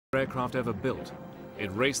aircraft ever built.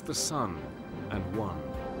 It raced the sun and won.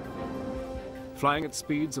 Flying at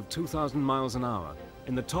speeds of 2,000 miles an hour,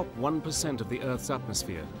 in the top 1% of the Earth's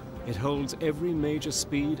atmosphere, it holds every major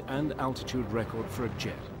speed and altitude record for a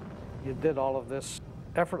jet. You did all of this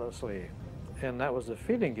effortlessly, and that was the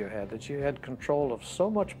feeling you had, that you had control of so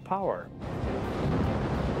much power.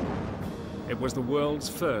 It was the world's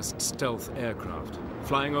first stealth aircraft,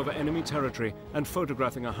 flying over enemy territory and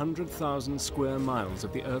photographing 100,000 square miles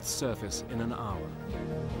of the Earth's surface in an hour.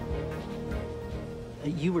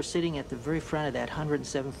 You were sitting at the very front of that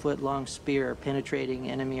 107-foot-long spear penetrating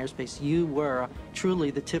enemy airspace. You were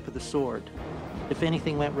truly the tip of the sword. If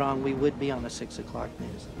anything went wrong, we would be on the 6 o'clock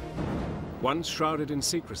news. Once shrouded in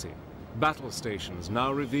secrecy, Battle Stations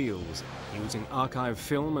now reveals, using archive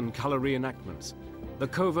film and color reenactments, the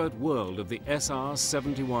covert world of the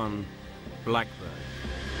SR-71 Blackbird.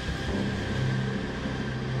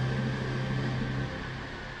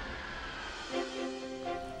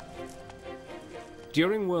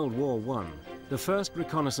 During World War I, the first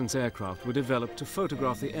reconnaissance aircraft were developed to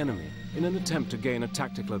photograph the enemy in an attempt to gain a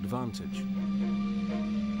tactical advantage.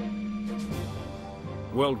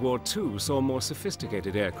 World War II saw more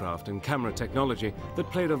sophisticated aircraft and camera technology that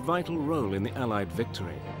played a vital role in the Allied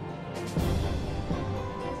victory.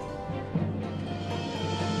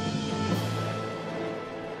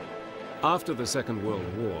 After the Second World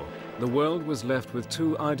War, the world was left with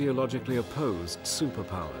two ideologically opposed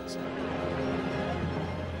superpowers.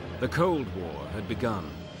 The Cold War had begun,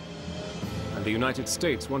 and the United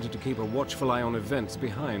States wanted to keep a watchful eye on events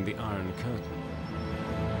behind the Iron Curtain.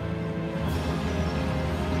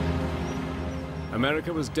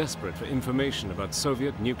 America was desperate for information about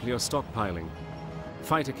Soviet nuclear stockpiling,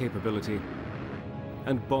 fighter capability,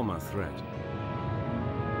 and bomber threat.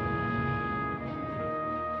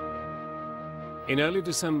 In early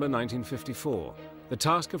December 1954, the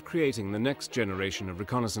task of creating the next generation of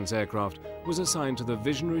reconnaissance aircraft was assigned to the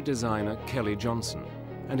visionary designer Kelly Johnson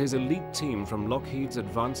and his elite team from Lockheed's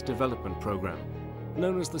Advanced Development Program,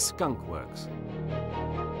 known as the Skunk Works.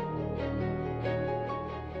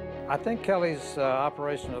 I think Kelly's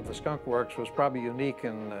operation of the Skunk Works was probably unique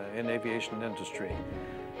in aviation industry.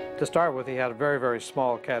 To start with, he had a very, very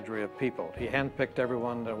small cadre of people. He handpicked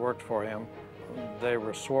everyone that worked for him. They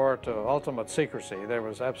were swore to ultimate secrecy. There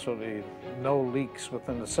was absolutely no leaks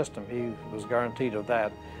within the system. He was guaranteed of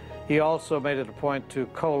that. He also made it a point to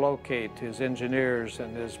co-locate his engineers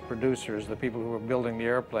and his producers, the people who were building the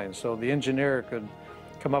airplanes. So the engineer could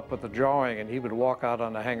come up with a drawing and he would walk out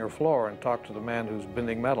on the hangar floor and talk to the man who's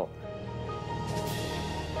bending metal.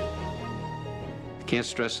 Can't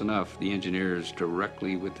stress enough the engineers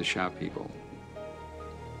directly with the shop people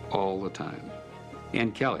all the time.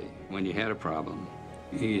 And Kelly, when you had a problem,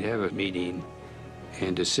 you'd have a meeting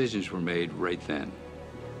and decisions were made right then.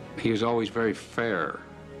 He was always very fair.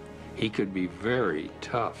 He could be very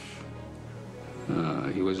tough.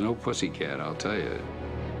 He was no pussycat, I'll tell you.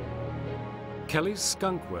 Kelly's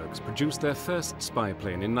Skunk Works produced their first spy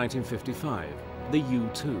plane in 1955, the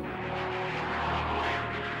U-2.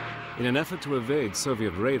 In an effort to evade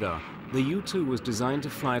Soviet radar, the U-2 was designed to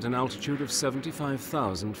fly at an altitude of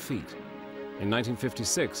 75,000 feet. In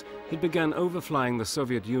 1956, it began overflying the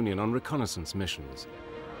Soviet Union on reconnaissance missions.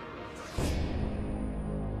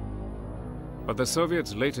 But the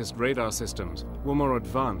Soviets' latest radar systems were more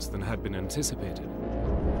advanced than had been anticipated.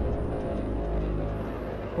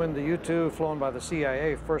 When the U-2 flown by the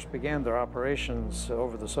CIA first began their operations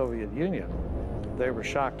over the Soviet Union, they were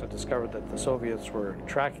shocked to discover that the Soviets were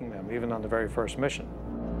tracking them, even on the very first mission.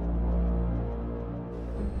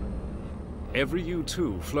 Every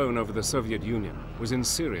U-2 flown over the Soviet Union was in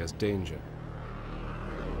serious danger.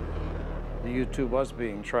 The U-2 was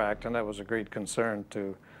being tracked, and that was a great concern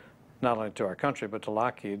to not only to our country, but to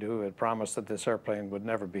Lockheed, who had promised that this airplane would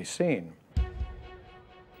never be seen.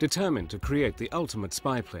 Determined to create the ultimate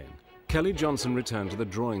spy plane, Kelly Johnson returned to the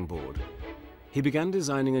drawing board. He began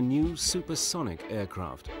designing a new supersonic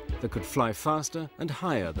aircraft that could fly faster and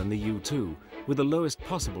higher than the U-2, with the lowest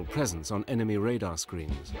possible presence on enemy radar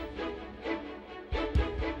screens.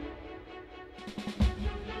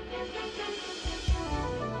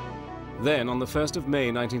 Then, on the 1st of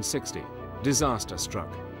May 1960, disaster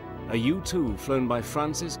struck. A U-2 flown by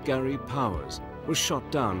Francis Gary Powers was shot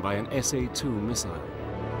down by an SA-2 missile.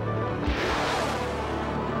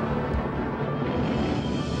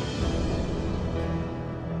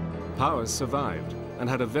 Powers survived and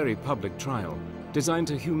had a very public trial, designed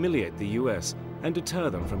to humiliate the US and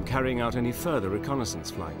deter them from carrying out any further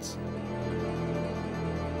reconnaissance flights.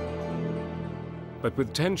 But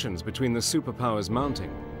with tensions between the superpowers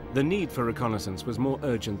mounting, the need for reconnaissance was more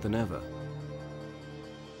urgent than ever.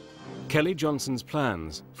 Kelly Johnson's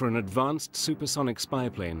plans for an advanced supersonic spy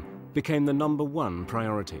plane became the #1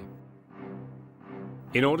 priority.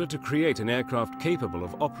 In order to create an aircraft capable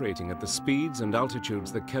of operating at the speeds and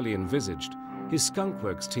altitudes that Kelly envisaged, his Skunk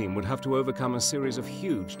Works team would have to overcome a series of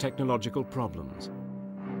huge technological problems.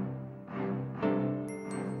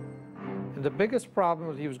 And the biggest problem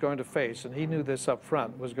that he was going to face, and he knew this up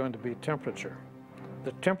front, was going to be temperature.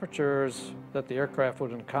 The temperatures that the aircraft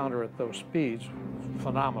would encounter at those speeds were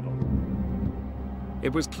phenomenal.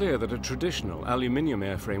 It was clear that a traditional aluminium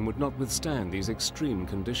airframe would not withstand these extreme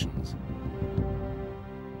conditions.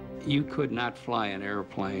 You could not fly an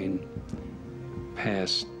airplane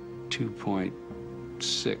past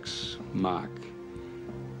 2.6 Mach,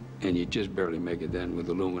 and you just barely make it then with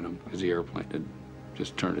aluminum, because the airplane had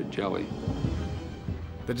just turned to jelly.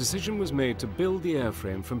 The decision was made to build the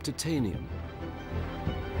airframe from titanium.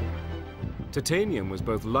 Titanium was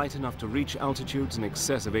both light enough to reach altitudes in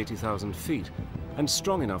excess of 80,000 feet and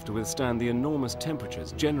strong enough to withstand the enormous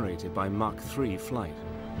temperatures generated by Mach 3 flight.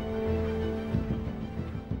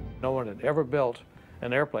 No one had ever built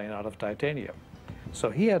an airplane out of titanium. So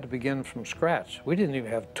he had to begin from scratch. We didn't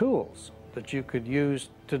even have tools that you could use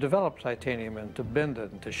to develop titanium and to bend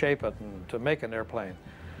it and to shape it and to make an airplane.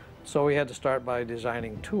 So we had to start by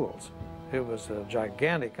designing tools. It was a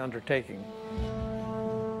gigantic undertaking.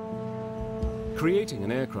 Creating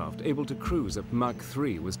an aircraft able to cruise at Mach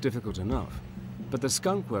 3 was difficult enough, but the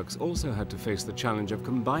Skunk Works also had to face the challenge of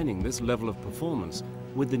combining this level of performance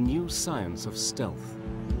with the new science of stealth.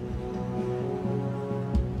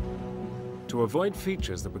 To avoid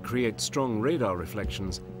features that would create strong radar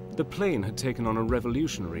reflections, the plane had taken on a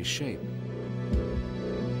revolutionary shape.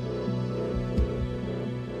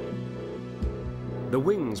 The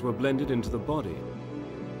wings were blended into the body,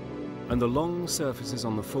 and the long surfaces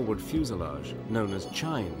on the forward fuselage, known as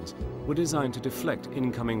chines, were designed to deflect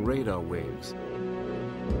incoming radar waves.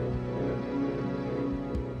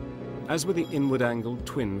 As were the inward-angled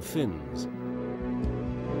twin fins,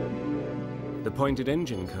 the pointed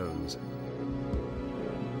engine cones,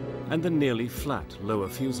 and the nearly flat lower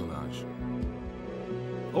fuselage.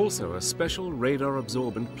 Also, a special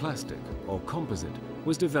radar-absorbent plastic, or composite,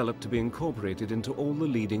 was developed to be incorporated into all the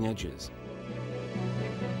leading edges.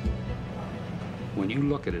 When you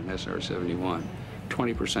look at an SR-71,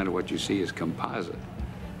 20% of what you see is composite.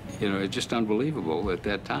 You know, it's just unbelievable at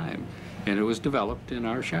that time. And it was developed in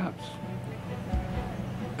our shops.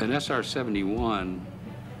 An SR-71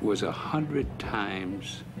 was 100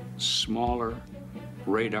 times smaller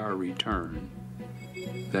radar return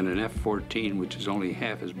than an F-14, which is only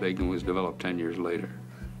half as big and was developed 10 years later.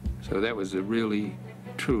 So that was the really,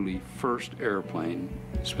 truly first airplane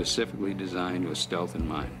specifically designed with stealth in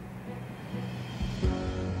mind.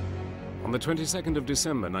 On the 22nd of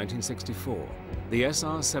December 1964, the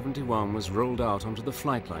SR-71 was rolled out onto the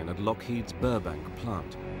flight line at Lockheed's Burbank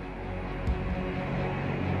plant.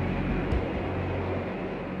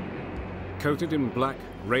 Coated in black,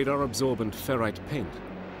 radar-absorbent ferrite paint,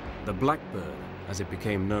 the Blackbird, as it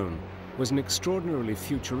became known, was an extraordinarily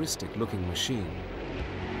futuristic-looking machine.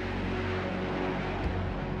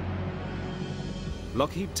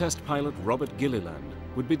 Lockheed test pilot Robert Gilliland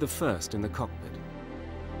would be the first in the cockpit.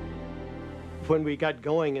 When we got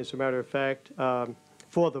going, as a matter of fact,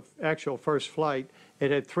 for the actual first flight,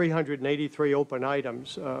 it had 383 open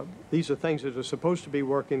items. These are things that are supposed to be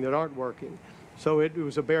working that aren't working. So it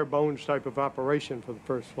was a bare bones type of operation for the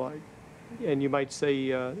first flight. And you might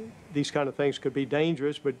say these kind of things could be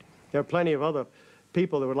dangerous, but there are plenty of other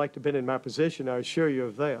people that would like to have been in my position, I assure you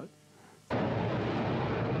of that.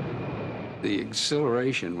 The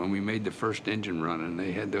exhilaration when we made the first engine run and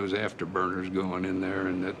they had those afterburners going in there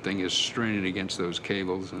and that thing is straining against those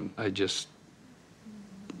cables, and I just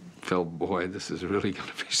felt, boy, this is really going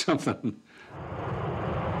to be something.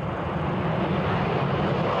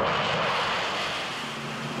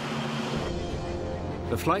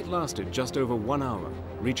 The flight lasted just over 1 hour,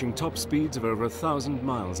 reaching top speeds of over 1,000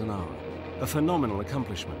 miles an hour, a phenomenal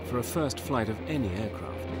accomplishment for a first flight of any aircraft.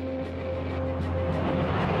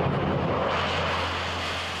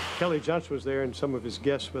 Kelly Johnson was there and some of his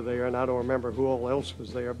guests were there, and I don't remember who all else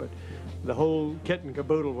was there, but the whole kit and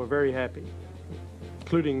caboodle were very happy,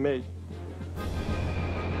 including me.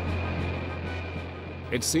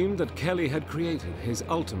 It seemed that Kelly had created his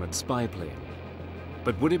ultimate spy plane.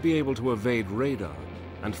 But would it be able to evade radar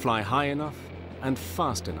and fly high enough and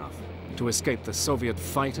fast enough to escape the Soviet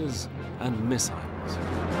fighters and missiles?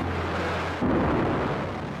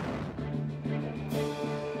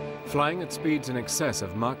 Flying at speeds in excess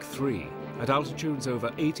of Mach 3, at altitudes over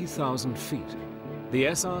 80,000 feet, the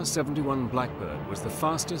SR-71 Blackbird was the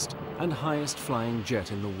fastest and highest flying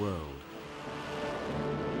jet in the world.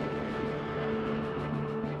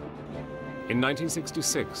 In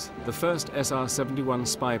 1966, the first SR-71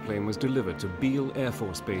 spy plane was delivered to Beale Air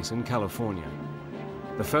Force Base in California.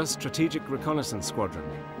 The first Strategic Reconnaissance Squadron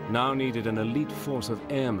now needed an elite force of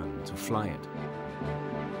airmen to fly it.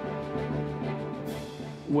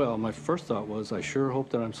 Well, my first thought was, I sure hope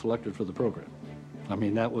that I'm selected for the program. I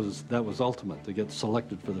mean, that was ultimate, to get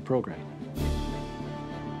selected for the program.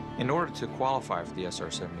 In order to qualify for the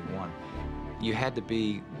SR-71, you had to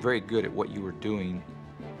be very good at what you were doing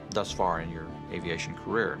thus far in your aviation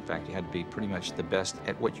career. In fact, you had to be pretty much the best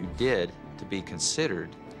at what you did to be considered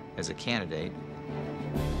as a candidate.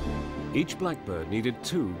 Each Blackbird needed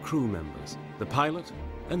 2 crew members, the pilot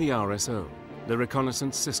and the RSO, the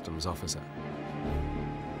Reconnaissance Systems Officer.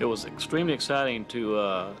 It was extremely exciting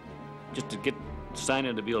to just to get signed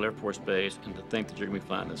into Beale Air Force Base and to think that you're going to be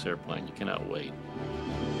flying this airplane. You cannot wait.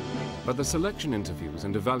 But the selection interviews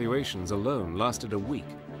and evaluations alone lasted a week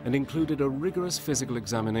and included a rigorous physical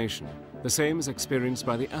examination, the same as experienced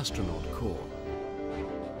by the astronaut corps.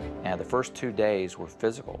 And the first 2 days were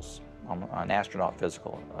physicals, an astronaut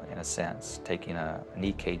physical in a sense, taking an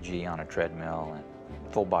EKG on a treadmill and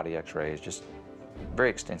full body x-rays, just very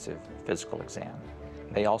extensive physical exam.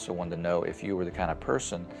 They also wanted to know if you were the kind of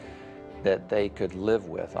person that they could live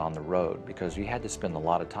with on the road, because you had to spend a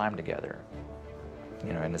lot of time together.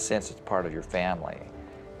 You know, in a sense, it's part of your family.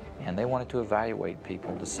 And they wanted to evaluate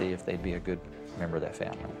people to see if they'd be a good member of that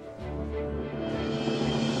family.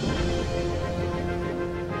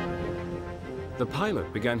 The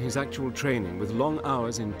pilot began his actual training with long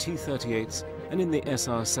hours in T-38s and in the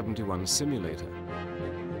SR-71 simulator.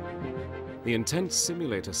 The intense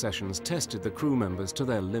simulator sessions tested the crew members to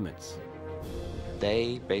their limits.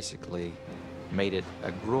 They basically made it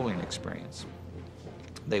a grueling experience.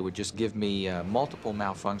 They would just give me multiple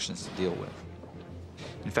malfunctions to deal with.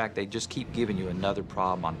 In fact, they just keep giving you another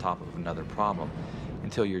problem on top of another problem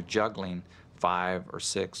until you're juggling 5 or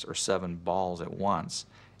 6 or 7 balls at once,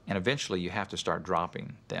 and eventually you have to start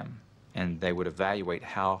dropping them. And they would evaluate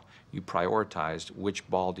how you prioritized which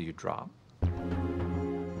ball do you drop.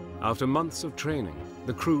 After months of training,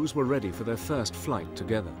 the crews were ready for their first flight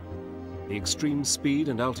together. The extreme speed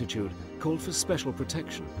and altitude called for special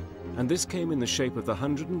protection, and this came in the shape of the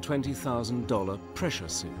 $120,000 pressure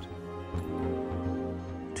suit.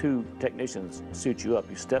 2 technicians suit you up.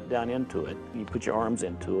 You step down into it, you put your arms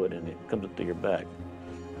into it, and it comes up to your back.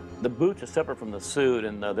 The boots are separate from the suit,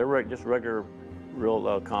 and they're just regular,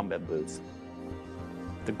 real combat boots.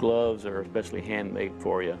 The gloves are especially handmade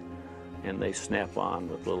for you, and they snap on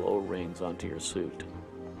with little O-rings onto your suit.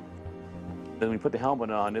 Then when you put the helmet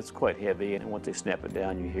on, it's quite heavy, and once they snap it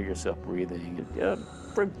down, you hear yourself breathing.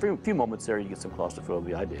 For a few moments there, you get some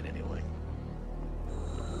claustrophobia. I did anyway.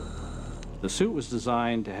 The suit was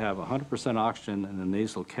designed to have 100% oxygen in the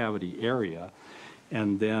nasal cavity area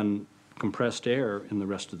and then compressed air in the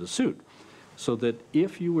rest of the suit, so that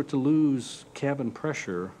if you were to lose cabin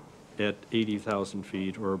pressure at 80,000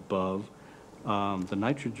 feet or above, the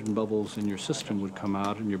nitrogen bubbles in your system would come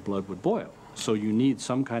out and your blood would boil. So you need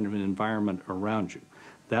some kind of an environment around you.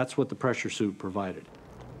 That's what the pressure suit provided.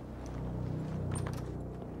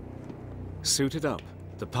 Suited up,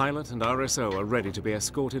 the pilot and RSO are ready to be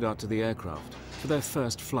escorted out to the aircraft for their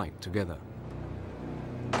first flight together.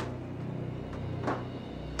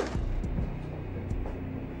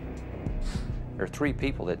 There are 3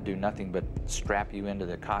 people that do nothing but strap you into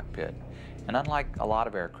the cockpit. And unlike a lot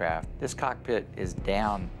of aircraft, this cockpit is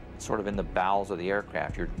down sort of in the bowels of the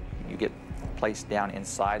aircraft. You get placed down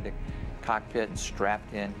inside the cockpit and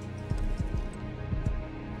strapped in.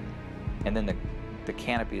 And then the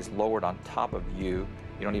canopy is lowered on top of you.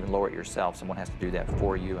 You don't even lower it yourself. Someone has to do that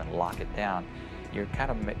for you and lock it down. You're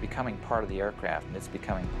kind of becoming part of the aircraft, and it's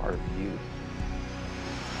becoming part of you.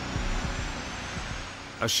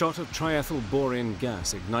 A shot of triethyl boron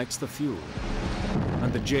gas ignites the fuel,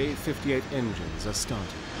 and the J-58 engines are started.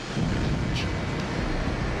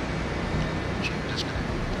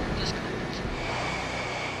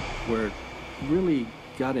 Where it really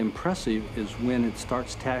got impressive is when it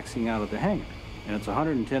starts taxiing out of the hangar. And it's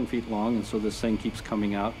 110 feet long, and so this thing keeps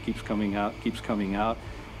coming out, keeps coming out, keeps coming out,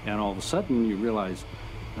 and all of a sudden you realize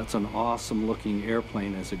that's an awesome looking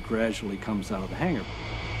airplane as it gradually comes out of the hangar.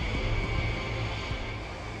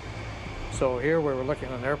 So here we were looking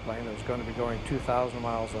at an airplane that was going to be going 2,000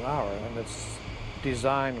 miles an hour, and its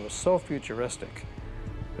design was so futuristic.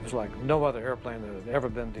 It was like no other airplane that had ever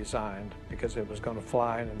been designed, because it was going to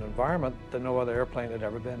fly in an environment that no other airplane had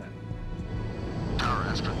ever been in. Tower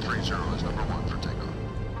Astra 30 is number 1 for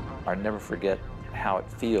takeoff. I never forget how it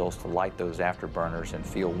feels to light those afterburners and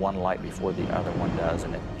feel one light before the other one does,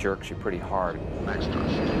 and it jerks you pretty hard. Max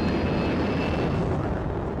thrust.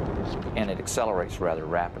 and it accelerates rather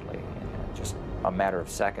rapidly. In just a matter of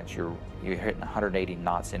seconds, you're hitting 180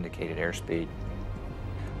 knots indicated airspeed,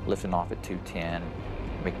 lifting off at 210,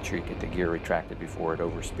 making sure you get the gear retracted before it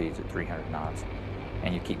overspeeds at 300 knots.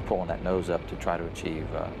 And you keep pulling that nose up to try to achieve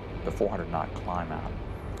the 400-knot climb out.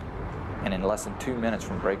 And in less than 2 minutes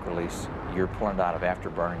from brake release, you're pulling it out of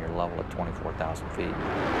afterburner, you're level at 24,000 feet.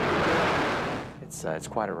 It's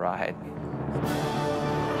quite a ride.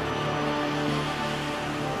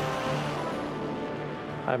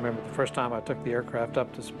 I remember the first time I took the aircraft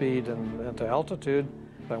up to speed and to altitude,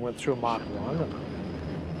 I went through Mach 1,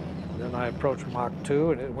 and then I approached Mach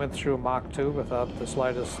 2, and it went through Mach 2 without the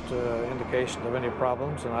slightest indication of any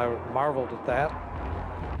problems, and I marveled at that.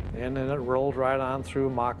 And then it rolled right on through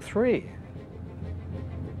Mach 3.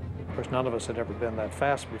 Of course, none of us had ever been that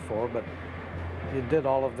fast before, but you did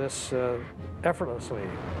all of this effortlessly.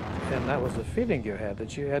 And that was the feeling you had,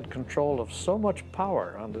 that you had control of so much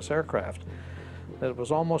power on this aircraft that it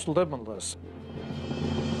was almost limitless.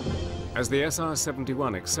 As the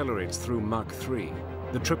SR-71 accelerates through Mach 3,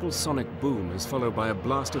 the triple sonic boom is followed by a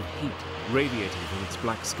blast of heat radiating from its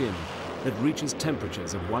black skin that reaches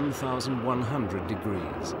temperatures of 1,100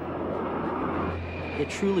 degrees.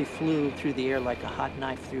 It truly flew through the air like a hot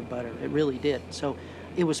knife through butter. It really did. So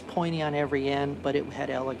it was pointy on every end, but it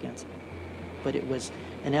had elegance. But it was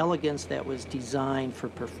an elegance that was designed for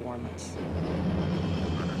performance.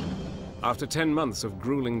 After 10 months of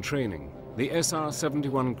grueling training, the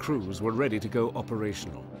SR-71 crews were ready to go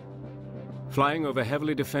operational. Flying over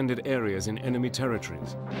heavily defended areas in enemy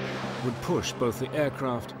territories would push both the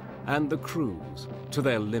aircraft and the crews to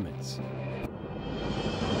their limits.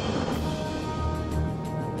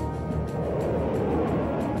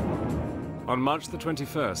 On March the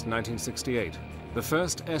 21st, 1968, the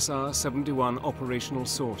first SR-71 operational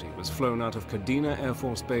sortie was flown out of Kadena Air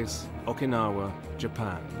Force Base, Okinawa,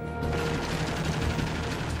 Japan.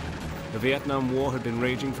 The Vietnam War had been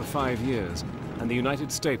raging for 5 years, and the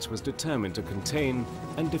United States was determined to contain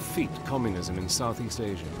and defeat communism in Southeast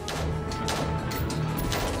Asia.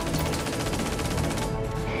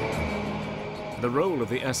 The role of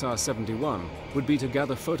the SR-71 would be to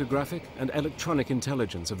gather photographic and electronic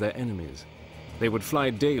intelligence of their enemies. They would fly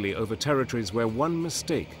daily over territories where one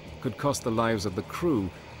mistake could cost the lives of the crew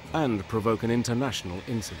and provoke an international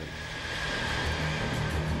incident.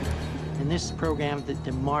 In this program,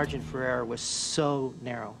 the margin for error was so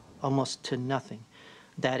narrow, almost to nothing,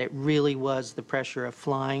 that it really was the pressure of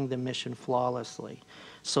flying the mission flawlessly.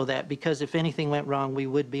 So that, because if anything went wrong, we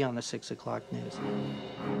would be on the 6 o'clock news.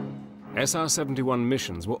 SR-71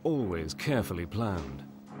 missions were always carefully planned.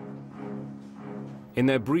 In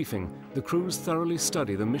their briefing, the crews thoroughly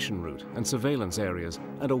study the mission route and surveillance areas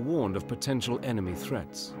and are warned of potential enemy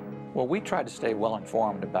threats. Well, we tried to stay well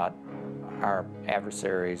informed about our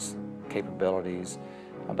adversaries' capabilities,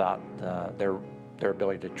 about their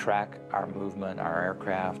ability to track our movement, our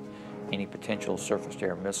aircraft, any potential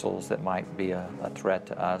surface-to-air missiles that might be a threat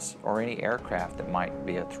to us, or any aircraft that might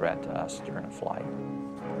be a threat to us during a flight.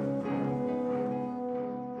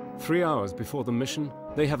 3 hours before the mission,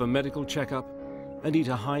 they have a medical checkup and eat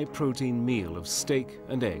a high-protein meal of steak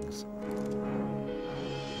and eggs.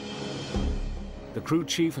 The crew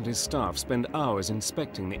chief and his staff spend hours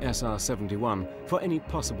inspecting the SR-71 for any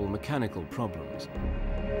possible mechanical problems.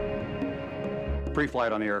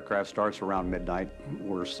 Pre-flight on the aircraft starts around midnight.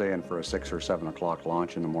 We're staying for a 6 or 7 o'clock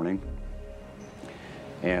launch in the morning.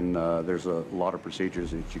 And there's a lot of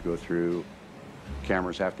procedures that you go through.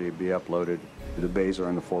 Cameras have to be uploaded. The bays are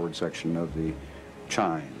in the forward section of the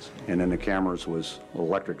chines, and then the cameras was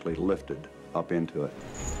electrically lifted up into it.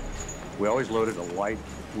 We always loaded a light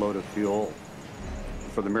load of fuel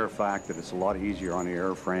for the mere fact that it's a lot easier on the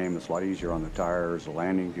airframe, it's a lot easier on the tires, the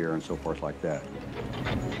landing gear, and so forth like that.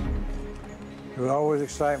 There was always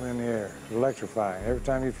excitement in the air, electrifying. Every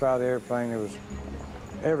time you fly the airplane,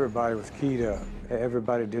 everybody was keyed up.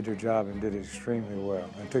 Everybody did their job and did it extremely well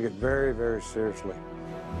and took it very, very seriously.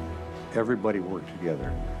 Everybody worked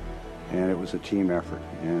together, and it was a team effort,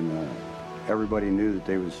 and everybody knew that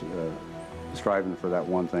they was striving for that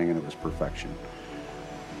one thing, and it was perfection.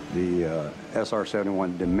 The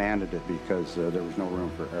SR-71 demanded it because there was no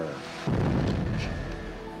room for error.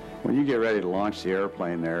 When you get ready to launch the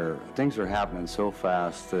airplane there, things are happening so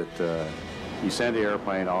fast that you send the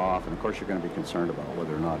airplane off, and of course you're going to be concerned about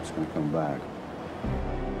whether or not it's going to come back.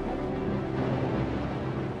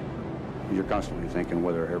 You're constantly thinking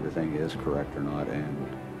whether everything is correct or not,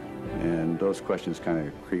 and those questions kind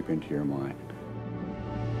of creep into your mind.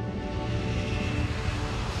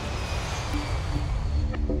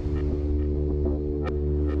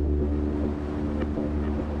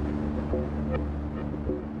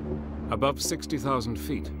 Above 60,000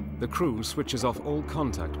 feet, the crew switches off all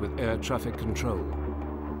contact with air traffic control.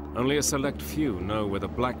 Only a select few know where the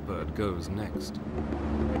Blackbird goes next.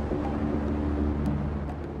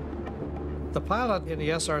 The pilot in the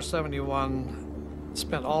SR-71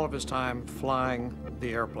 spent all of his time flying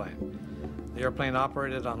the airplane. The airplane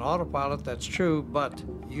operated on autopilot, that's true, but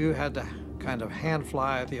you had to kind of hand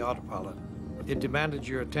fly the autopilot. It demanded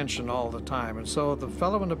your attention all the time, and so the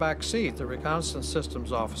fellow in the back seat, the reconnaissance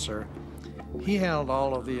systems officer, he handled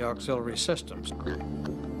all of the auxiliary systems.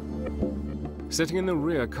 Sitting in the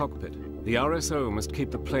rear cockpit, the RSO must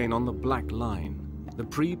keep the plane on the black line, the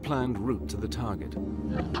pre-planned route to the target.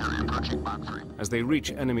 As they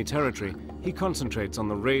reach enemy territory, he concentrates on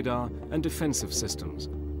the radar and defensive systems,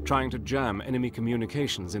 trying to jam enemy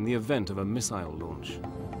communications in the event of a missile launch.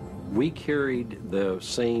 We carried the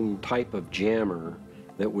same type of jammer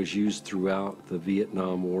that was used throughout the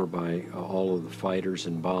Vietnam War by all of the fighters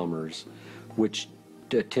and bombers, which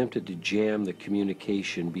attempted to jam the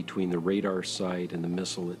communication between the radar site and the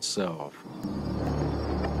missile itself.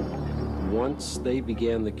 Once they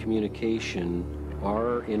began the communication,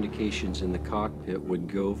 our indications in the cockpit would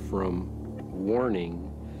go from warning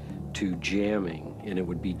to jamming, and it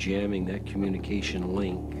would be jamming that communication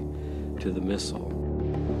link to the missile.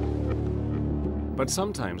 But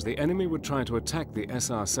sometimes the enemy would try to attack the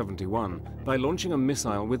SR-71 by launching a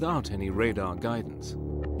missile without any radar guidance.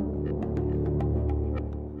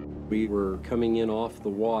 We were coming in off the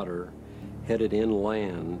water, headed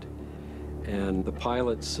inland, and the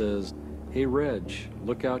pilot says, "Hey, Reg,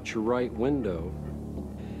 look out your right window."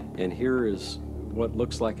 And here is what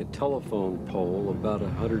looks like a telephone pole about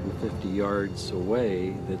 150 yards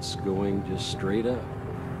away that's going just straight up.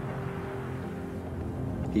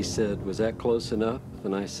 He said, "Was that close enough?"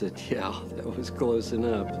 And I said, "Yeah, that was close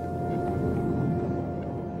enough."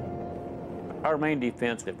 Our main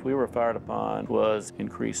defense, if we were fired upon, was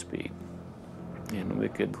increased speed. And we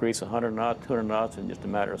could increase 100 knots, 200 knots in just a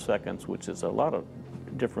matter of seconds, which is a lot of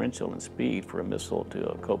differential in speed for a missile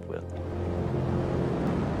to cope with.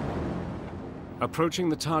 Approaching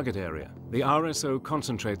the target area, the RSO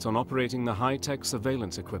concentrates on operating the high-tech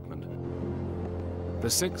surveillance equipment. The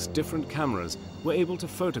 6 different cameras were able to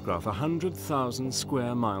photograph 100,000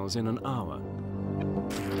 square miles in an hour,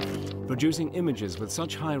 producing images with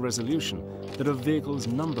such high resolution that a vehicle's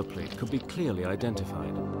number plate could be clearly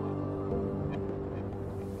identified.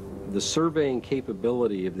 The surveying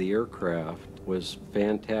capability of the aircraft was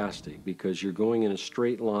fantastic because you're going in a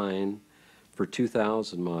straight line for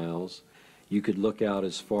 2,000 miles. You could look out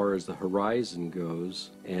as far as the horizon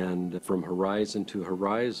goes, and from horizon to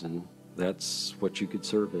horizon, that's what you could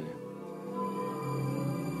survey.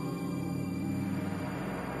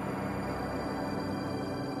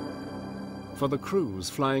 For the crews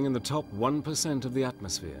flying in the top 1% of the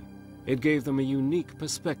atmosphere, it gave them a unique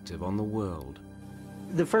perspective on the world.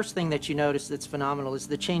 The first thing that you notice that's phenomenal is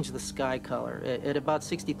the change of the sky color. At about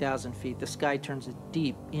 60,000 feet, the sky turns a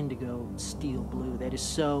deep indigo steel blue that is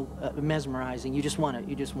so mesmerizing. You just want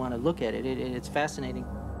to look at it. It's fascinating.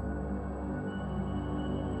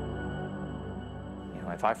 You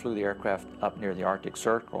know, if I flew the aircraft up near the Arctic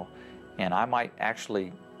Circle, and I might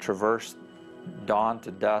actually traverse dawn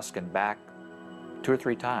to dusk and back 2 or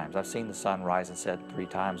 3 times. I've seen the sun rise and set 3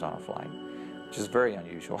 times on a flight, which is very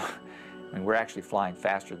unusual. I mean, we're actually flying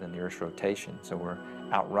faster than the Earth's rotation, so we're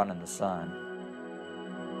outrunning the sun.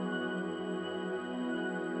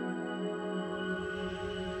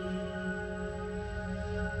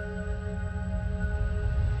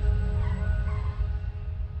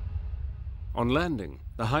 On landing,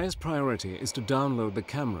 the highest priority is to download the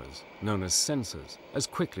cameras, known as sensors, as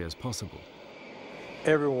quickly as possible.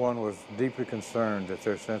 Everyone was deeply concerned that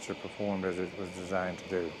their sensor performed as it was designed to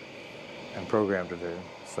do and programmed to do.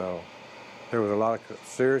 So there was a lot of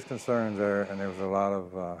serious concerns there, and there was a lot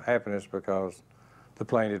of happiness because the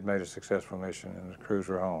plane had made a successful mission and the crews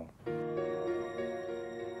were home.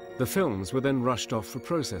 The films were then rushed off for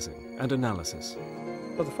processing and analysis.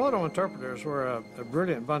 Well, the photo interpreters were a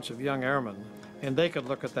brilliant bunch of young airmen, and they could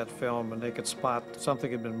look at that film and they could spot something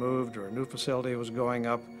had been moved or a new facility was going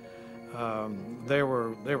up. They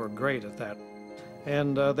were great at that.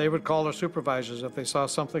 And they would call their supervisors if they saw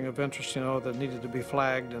something of interest, you know, that needed to be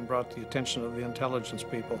flagged and brought to the attention of the intelligence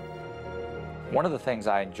people. One of the things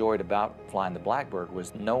I enjoyed about flying the Blackbird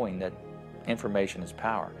was knowing that information is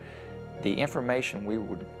power. The information we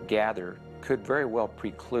would gather could very well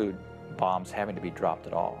preclude bombs having to be dropped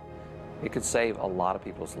at all. It could save a lot of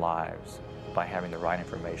people's lives by having the right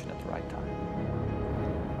information at the right time.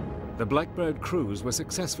 The Blackbird crews were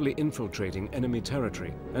successfully infiltrating enemy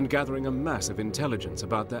territory and gathering a massive intelligence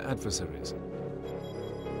about their adversaries.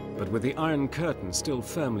 But with the Iron Curtain still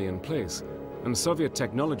firmly in place and Soviet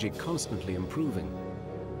technology constantly improving,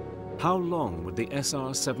 how long would the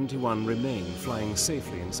SR-71 remain flying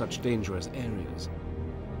safely in such dangerous areas?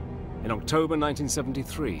 In October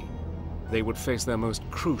 1973, they would face their most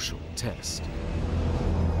crucial test.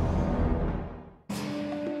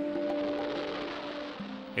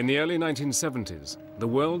 In the early 1970s, the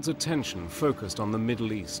world's attention focused on the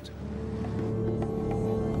Middle East.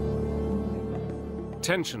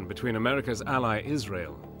 Tension between America's ally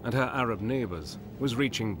Israel and her Arab neighbors was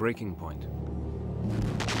reaching breaking point.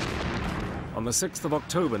 On the 6th of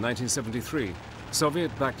October 1973,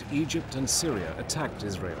 Soviet-backed Egypt and Syria attacked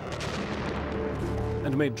Israel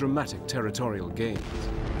and made dramatic territorial gains.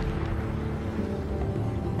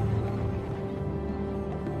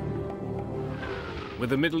 With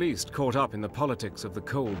the Middle East caught up in the politics of the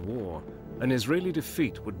Cold War, an Israeli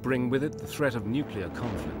defeat would bring with it the threat of nuclear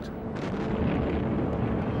conflict.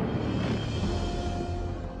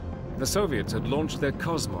 The Soviets had launched their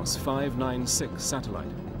Cosmos 596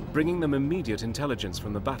 satellite, bringing them immediate intelligence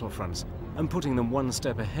from the battlefronts and putting them one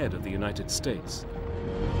step ahead of the United States.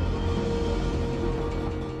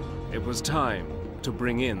 It was time to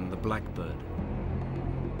bring in the Blackbird.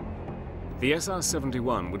 The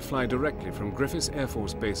SR-71 would fly directly from Griffiths Air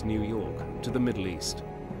Force Base, New York, to the Middle East.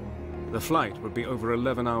 The flight would be over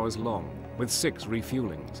 11 hours long, with 6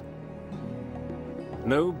 refuelings.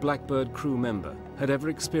 No Blackbird crew member had ever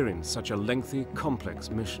experienced such a lengthy, complex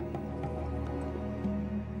mission.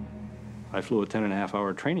 I flew a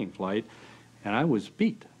 10.5-hour training flight, and I was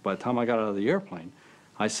beat. By the time I got out of the airplane,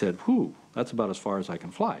 I said, whew, that's about as far as I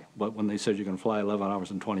can fly. But when they said you can fly 11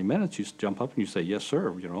 hours and 20 minutes, you jump up and you say, yes,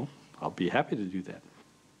 sir, you know, I'll be happy to do that.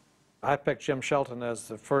 I picked Jim Shelton as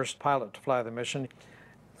the first pilot to fly the mission.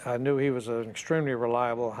 I knew he was an extremely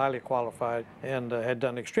reliable, highly qualified, and had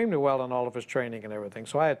done extremely well in all of his training and everything.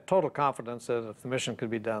 So I had total confidence that if the mission could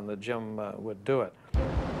be done, that Jim would do it.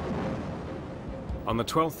 On the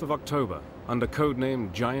 12th of October, under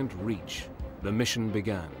codename Giant Reach, the mission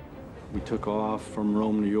began. We took off from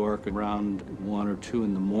Rome, New York around 1 or 2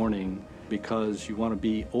 in the morning because you want to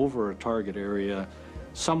be over a target area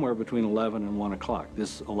somewhere between 11 and 1 o'clock.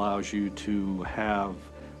 This allows you to have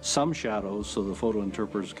some shadows so the photo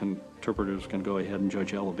interpreters can go ahead and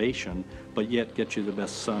judge elevation, but yet get you the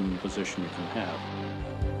best sun position you can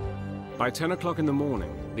have. By 10 o'clock in the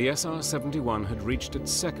morning, the SR-71 had reached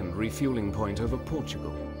its second refueling point over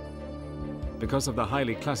Portugal. Because of the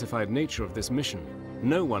highly classified nature of this mission,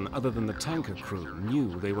 no one other than the tanker crew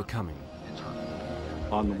knew they were coming.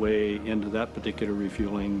 On the way into that particular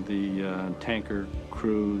refueling, the tanker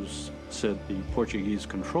crews said the Portuguese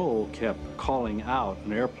control kept calling out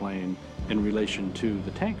an airplane in relation to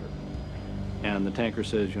the tanker. And the tanker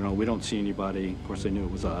says, you know, we don't see anybody. Of course, they knew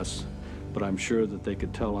it was us, but I'm sure that they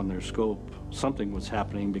could tell on their scope something was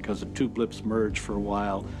happening because the 2 blips merged for a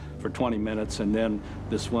while, for 20 minutes, and then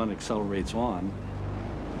this one accelerates on.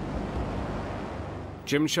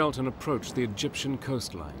 Jim Shelton approached the Egyptian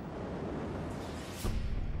coastline.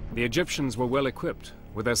 The Egyptians were well equipped,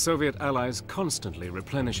 with their Soviet allies constantly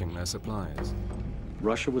replenishing their supplies.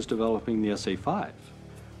 Russia was developing the SA-5,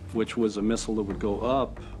 which was a missile that would go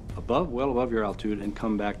up above, well above your altitude and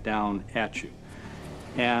come back down at you.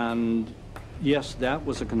 And yes, that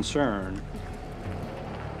was a concern.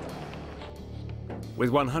 With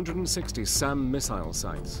 160 SAM missile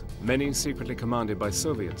sites, many secretly commanded by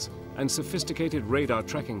Soviets, and sophisticated radar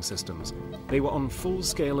tracking systems, they were on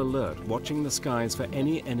full-scale alert, watching the skies for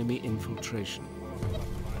any enemy infiltration.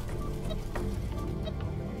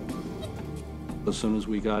 As soon as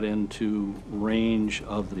we got into range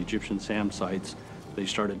of the Egyptian SAM sites, they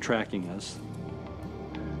started tracking us.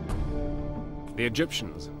 The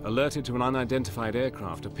Egyptians, alerted to an unidentified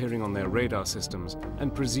aircraft appearing on their radar systems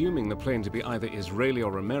and presuming the plane to be either Israeli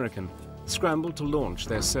or American, scrambled to launch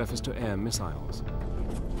their surface-to-air missiles.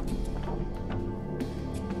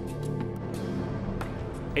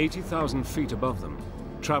 80,000 feet above them,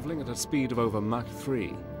 traveling at a speed of over Mach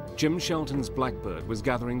 3, Jim Shelton's Blackbird was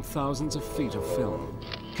gathering thousands of feet of film,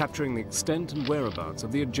 capturing the extent and whereabouts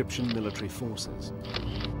of the Egyptian military forces.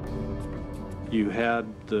 You had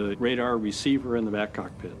the radar receiver in the back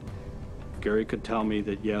cockpit. Gary could tell me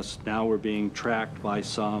that, yes, now we're being tracked by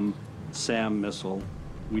some SAM missile.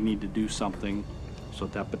 We need to do something. So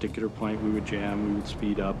at that particular point, we would jam, we would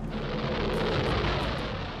speed up.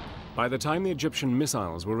 By the time the Egyptian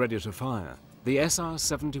missiles were ready to fire, the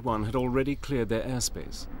SR-71 had already cleared their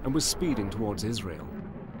airspace and was speeding towards Israel.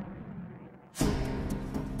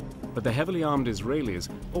 But the heavily armed Israelis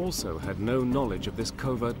also had no knowledge of this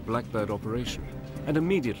covert Blackbird operation and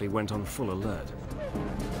immediately went on full alert.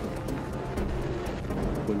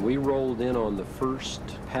 When we rolled in on the first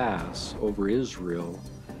pass over Israel,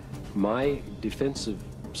 my defensive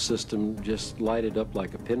system just lighted up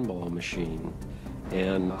like a pinball machine.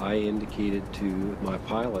 And I indicated to my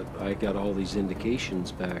pilot, I got all these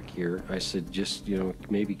indications back here. I said, just, you know,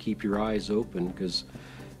 maybe keep your eyes open because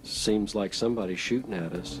it seems like somebody's shooting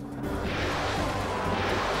at us.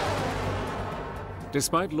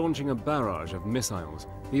 Despite launching a barrage of missiles,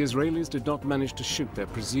 the Israelis did not manage to shoot their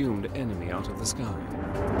presumed enemy out of the sky.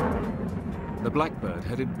 The Blackbird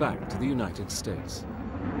headed back to the United States.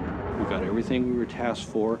 We got everything we were tasked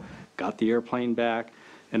for, got the airplane back,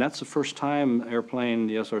 and that's the first time airplane,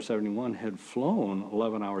 the SR-71, had flown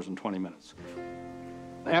 11 hours and 20 minutes.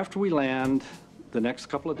 After we land, the next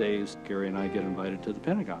couple of days, Gary and I get invited to the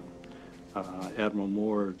Pentagon. Admiral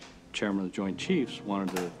Moore, chairman of the Joint Chiefs,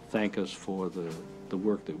 wanted to thank us for the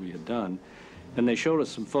work that we had done, and they showed us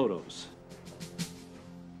some photos.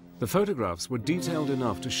 The photographs were detailed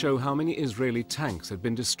enough to show how many Israeli tanks had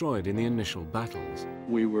been destroyed in the initial battles.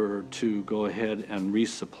 We were to go ahead and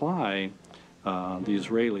resupply the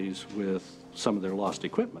Israelis with some of their lost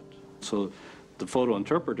equipment. So the photo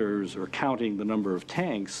interpreters are counting the number of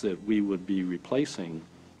tanks that we would be replacing.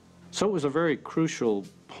 So it was a very crucial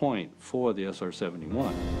point for the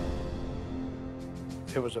SR-71.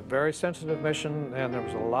 It was a very sensitive mission, and there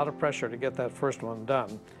was a lot of pressure to get that first one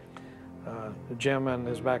done. Jim and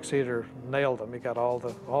his backseater nailed them. He got all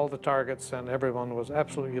the targets, and everyone was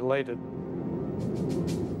absolutely elated.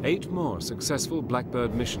 8 more successful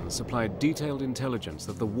Blackbird missions supplied detailed intelligence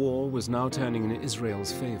that the war was now turning in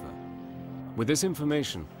Israel's favor. With this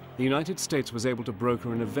information, the United States was able to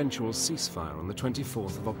broker an eventual ceasefire on the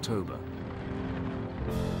 24th of October.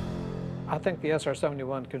 I think the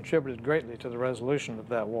SR-71 contributed greatly to the resolution of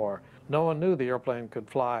that war. No one knew the airplane could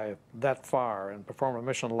fly that far and perform a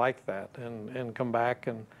mission like that and come back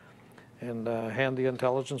and hand the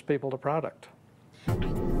intelligence people the product.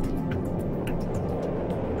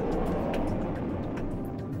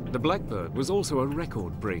 The Blackbird was also a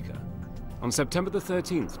record breaker. On September the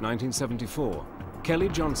 13th, 1974, Kelly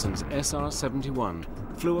Johnson's SR-71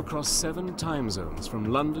 flew across 7 time zones from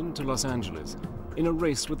London to Los Angeles in a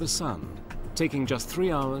race with the sun, taking just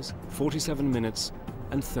 3 hours, 47 minutes,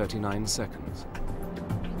 and 39 seconds.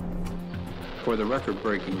 For the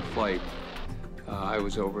record-breaking flight, I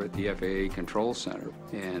was over at the FAA Control Center,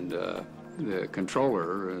 and the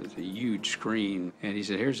controller is a huge screen, and he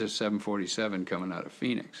said, here's a 747 coming out of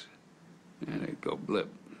Phoenix. And it'd go blip.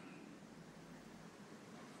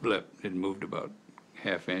 Blip. It moved about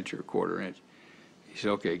 ½ inch or _1 inch. He said,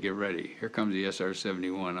 okay, get ready. Here comes the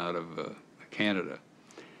SR-71 out of Canada.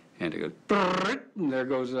 And it goes, brrrt, and there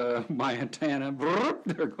goes my antenna, brrrt,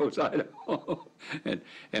 there goes Idaho.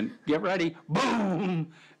 and get ready,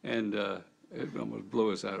 boom! And it almost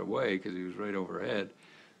blew us out of the way because he was right overhead.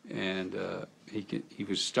 And he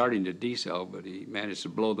was starting to decel, but he managed to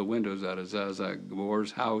blow the windows out of Zaza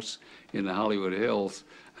Gabor's house in the Hollywood Hills.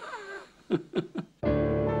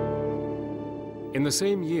 In the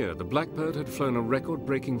same year, the Blackbird had flown a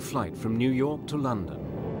record-breaking flight from New York to London.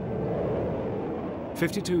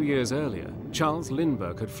 52 years earlier, Charles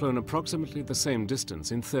Lindbergh had flown approximately the same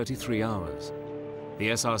distance in 33 hours. The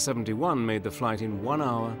SR-71 made the flight in 1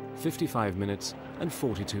 hour, 55 minutes, and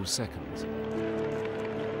 42 seconds.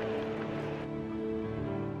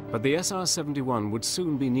 But the SR-71 would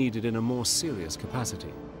soon be needed in a more serious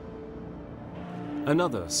capacity.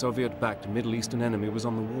 Another Soviet-backed Middle Eastern enemy was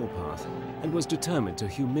on the warpath and was determined to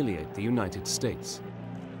humiliate the United States.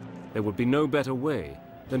 There would be no better way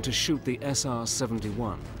than to shoot the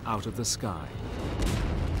SR-71 out of the sky.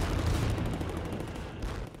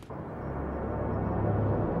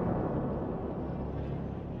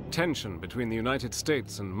 Tension between the United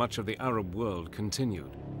States and much of the Arab world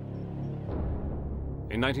continued.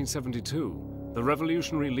 In 1972, the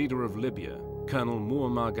revolutionary leader of Libya, Colonel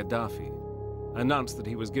Muammar Gaddafi, announced that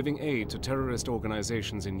he was giving aid to terrorist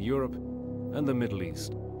organizations in Europe and the Middle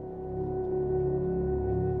East.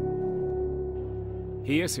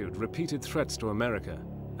 He issued repeated threats to America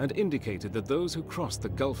and indicated that those who crossed the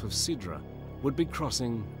Gulf of Sidra would be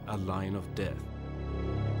crossing a line of death.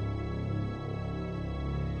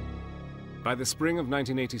 By the spring of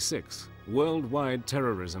 1986, worldwide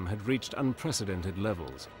terrorism had reached unprecedented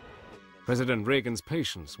levels. President Reagan's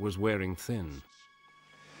patience was wearing thin.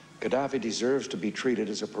 Gaddafi deserves to be treated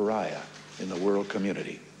as a pariah in the world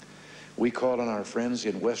community. We call on our friends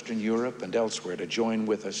in Western Europe and elsewhere to join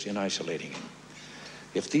with us in isolating him.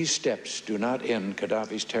 If these steps do not end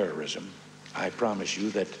Gaddafi's terrorism, I promise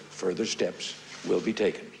you that further steps will be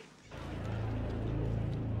taken.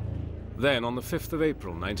 Then, on the 5th of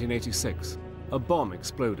April, 1986, a bomb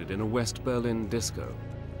exploded in a West Berlin disco.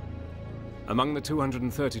 Among the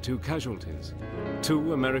 232 casualties,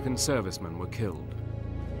 2 American servicemen were killed.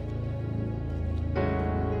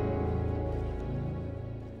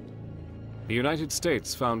 The United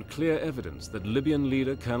States found clear evidence that Libyan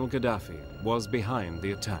leader Colonel Gaddafi was behind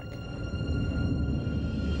the attack.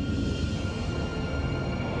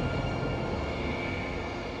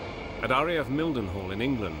 At RAF Mildenhall in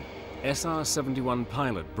England, SR-71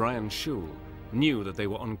 pilot Brian Shule knew that they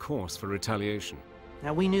were on course for retaliation.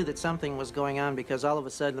 Now, we knew that something was going on because all of a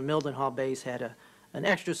sudden the Mildenhall base had an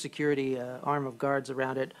extra security arm of guards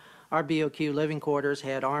around it. Our BOQ living quarters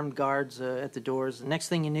had armed guards at the doors. The next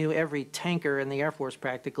thing you knew, every tanker in the Air Force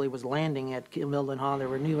practically was landing at Mildenhall. There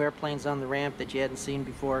were new airplanes on the ramp that you hadn't seen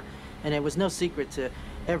before. And it was no secret to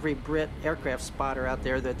every Brit aircraft spotter out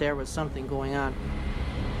there that there was something going on.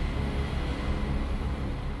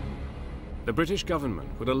 The British government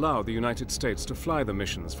would allow the United States to fly the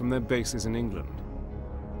missions from their bases in England.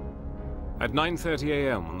 At 9:30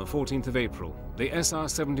 a.m. on the 14th of April, the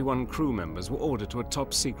SR-71 crew members were ordered to a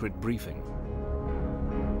top-secret briefing.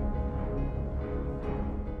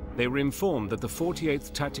 They were informed that the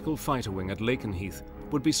 48th Tactical Fighter Wing at Lakenheath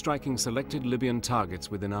would be striking selected Libyan targets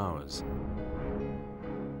within hours.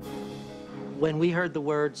 When we heard the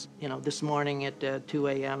words, this morning at 2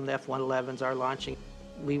 a.m., the F-111s are launching,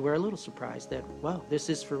 we were a little surprised that, wow, this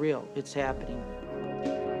is for real, it's happening.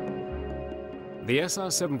 The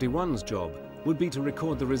SR-71's job would be to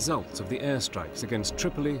record the results of the airstrikes against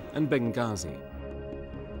Tripoli and Benghazi.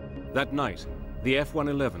 That night, the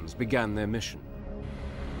F-111s began their mission.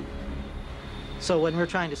 So when we're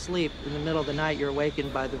trying to sleep, in the middle of the night, you're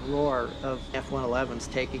awakened by the roar of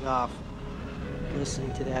F-111s taking off.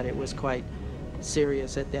 Listening to that, it was quite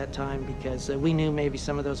serious at that time because we knew maybe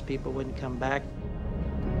some of those people wouldn't come back.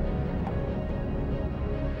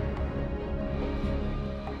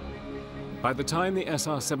 By the time the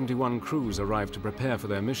SR-71 crews arrived to prepare for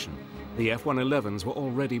their mission, the F-111s were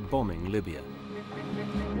already bombing Libya.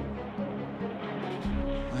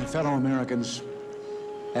 My fellow Americans,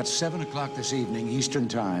 at 7 o'clock this evening, Eastern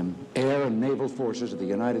Time, air and naval forces of the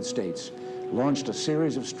United States launched a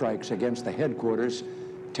series of strikes against the headquarters,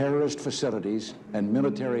 terrorist facilities, and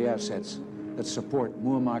military assets that support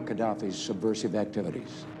Muammar Gaddafi's subversive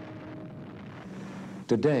activities.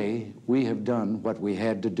 Today, we have done what we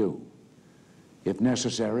had to do. If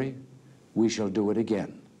necessary, we shall do it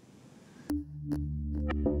again.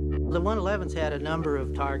 The 111s had a number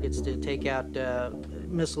of targets to take out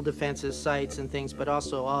missile defenses, sites and things, but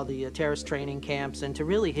also all the terrorist training camps, and to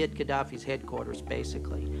really hit Gaddafi's headquarters,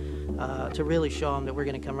 basically, to really show him that we're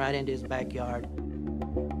going to come right into his backyard.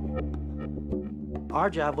 Our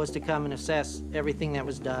job was to come and assess everything that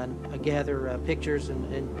was done, gather pictures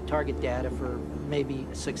and target data for maybe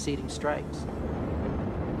succeeding strikes.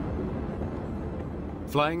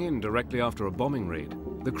 Flying in directly after a bombing raid,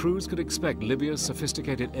 the crews could expect Libya's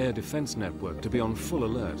sophisticated air defense network to be on full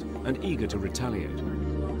alert and eager to retaliate.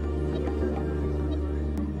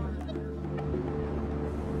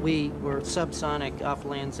 We were subsonic off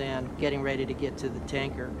Lanzan, getting ready to get to the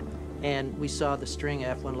tanker, and we saw the string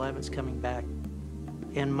of F-111s coming back.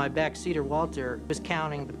 And my backseater, Walter, was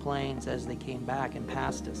counting the planes as they came back and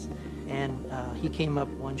passed us. And he came up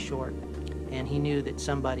one short. And he knew that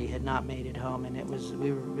somebody had not made it home, and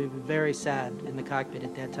we were very sad in the cockpit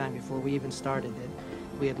at that time before we even started that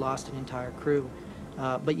we had lost an entire crew.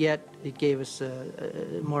 But yet, it gave us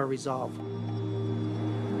more resolve.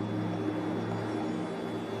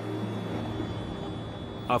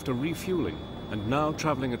 After refueling and now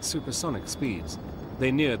traveling at supersonic speeds,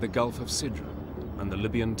 they neared the Gulf of Sidra and the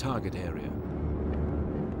Libyan target area.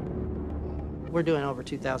 We're doing over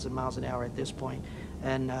 2,000 miles an hour at this point,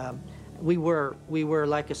 and we were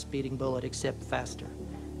like a speeding bullet, except faster.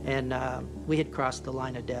 And we had crossed the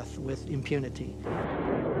line of death with impunity.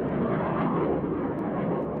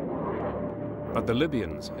 But the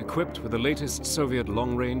Libyans, equipped with the latest Soviet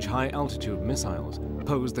long-range high-altitude missiles,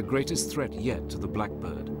 posed the greatest threat yet to the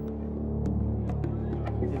Blackbird.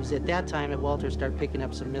 It was at that time that Walter started picking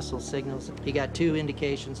up some missile signals. He got 2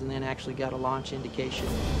 indications and then actually got a launch indication.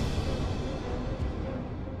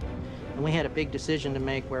 And we had a big decision to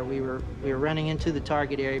make where we were running into the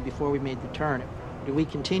target area before we made the turn. Do we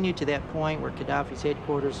continue to that point where Gaddafi's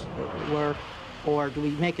headquarters were, or do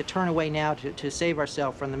we make a turn away now to save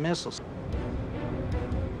ourselves from the missiles?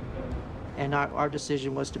 And our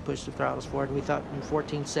decision was to push the throttles forward, and we thought in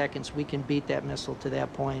 14 seconds we can beat that missile to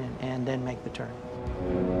that point and then make the turn.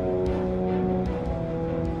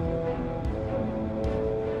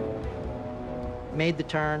 Made the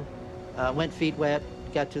turn, went feet wet,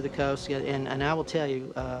 got to the coast, and I will tell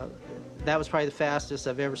you, That was probably the fastest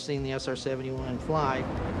I've ever seen the SR-71 fly.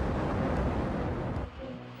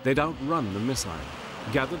 They'd outrun the missile,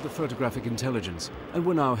 gathered the photographic intelligence, and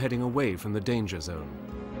were now heading away from the danger zone.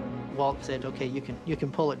 Walt said, okay, you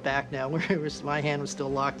can pull it back now. My hand was still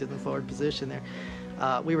locked in the forward position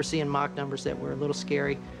there. We were seeing Mach numbers that were a little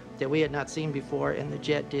scary, that we had not seen before, and the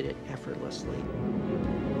jet did it effortlessly.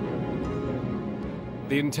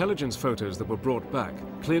 The intelligence photos that were brought back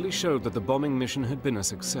clearly showed that the bombing mission had been a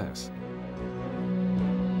success.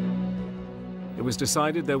 It was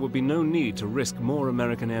decided there would be no need to risk more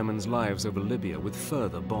American airmen's lives over Libya with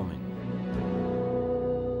further bombing.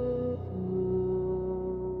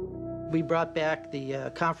 We brought back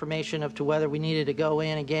the confirmation of to whether we needed to go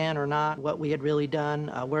in again or not, what we had really done,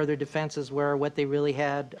 where their defenses were, what they really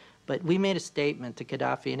had. But we made a statement to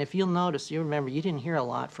Gaddafi, and if you'll notice, you remember, you didn't hear a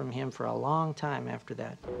lot from him for a long time after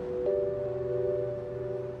that.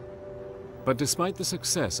 But despite the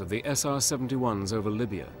success of the SR-71s over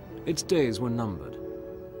Libya, its days were numbered.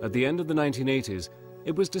 At the end of the 1980s,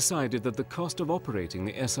 it was decided that the cost of operating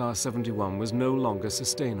the SR-71 was no longer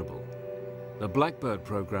sustainable. The Blackbird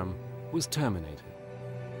program was terminated.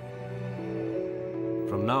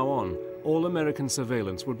 From now on, all American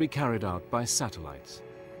surveillance would be carried out by satellites.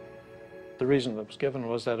 The reason that was given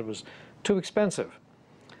was that it was too expensive.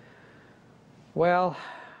 Well,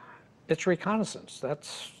 it's reconnaissance.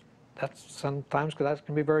 That's sometimes that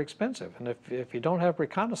can be very expensive. And if you don't have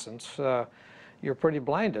reconnaissance, you're pretty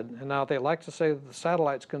blinded. And now they like to say that the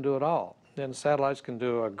satellites can do it all. And satellites can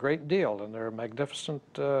do a great deal, and they're magnificent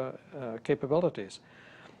capabilities.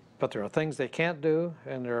 But there are things they can't do,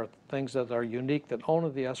 and there are things that are unique that only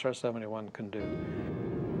the SR-71 can do.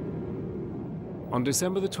 On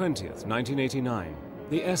December the 20th, 1989,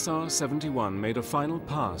 the SR-71 made a final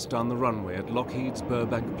pass down the runway at Lockheed's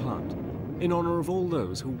Burbank plant in honor of all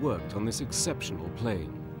those who worked on this exceptional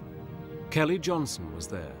plane. Kelly Johnson was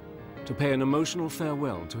there to pay an emotional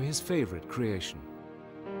farewell to his favorite creation.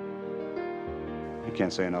 You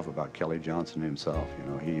can't say enough about Kelly Johnson himself.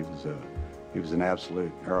 You know, he was an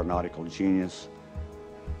absolute aeronautical genius.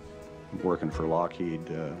 Working for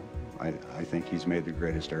Lockheed, I think he's made the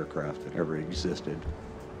greatest aircraft that ever existed.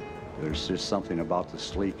 There's just something about the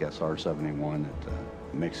sleek SR-71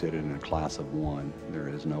 that makes it in a class of one. There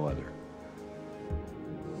is no other.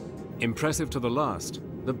 Impressive to the last,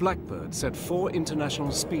 the Blackbird set 4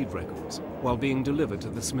 international speed records while being delivered to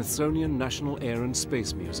the Smithsonian National Air and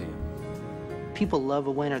Space Museum. People love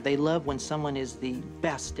a winner. They love when someone is the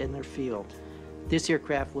best in their field. This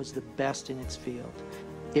aircraft was the best in its field.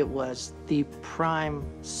 It was the prime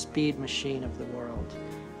speed machine of the world.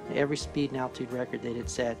 Every speed and altitude record that it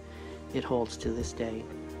set, it holds to this day.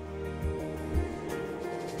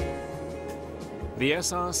 The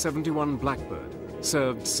SR-71 Blackbird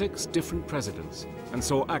served 6 different presidents and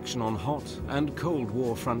saw action on hot and Cold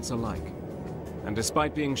War fronts alike. And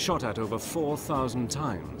despite being shot at over 4,000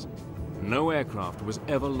 times, no aircraft was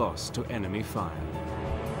ever lost to enemy fire.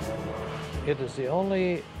 It is the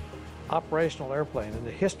only operational airplane in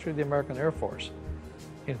the history of the American Air Force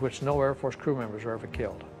in which no Air Force crew members were ever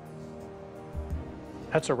killed.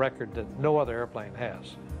 That's a record that no other airplane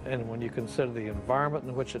has. And when you consider the environment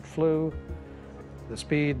in which it flew, the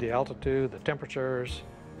speed, the altitude, the temperatures,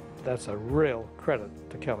 that's a real credit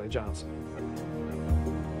to Kelly Johnson.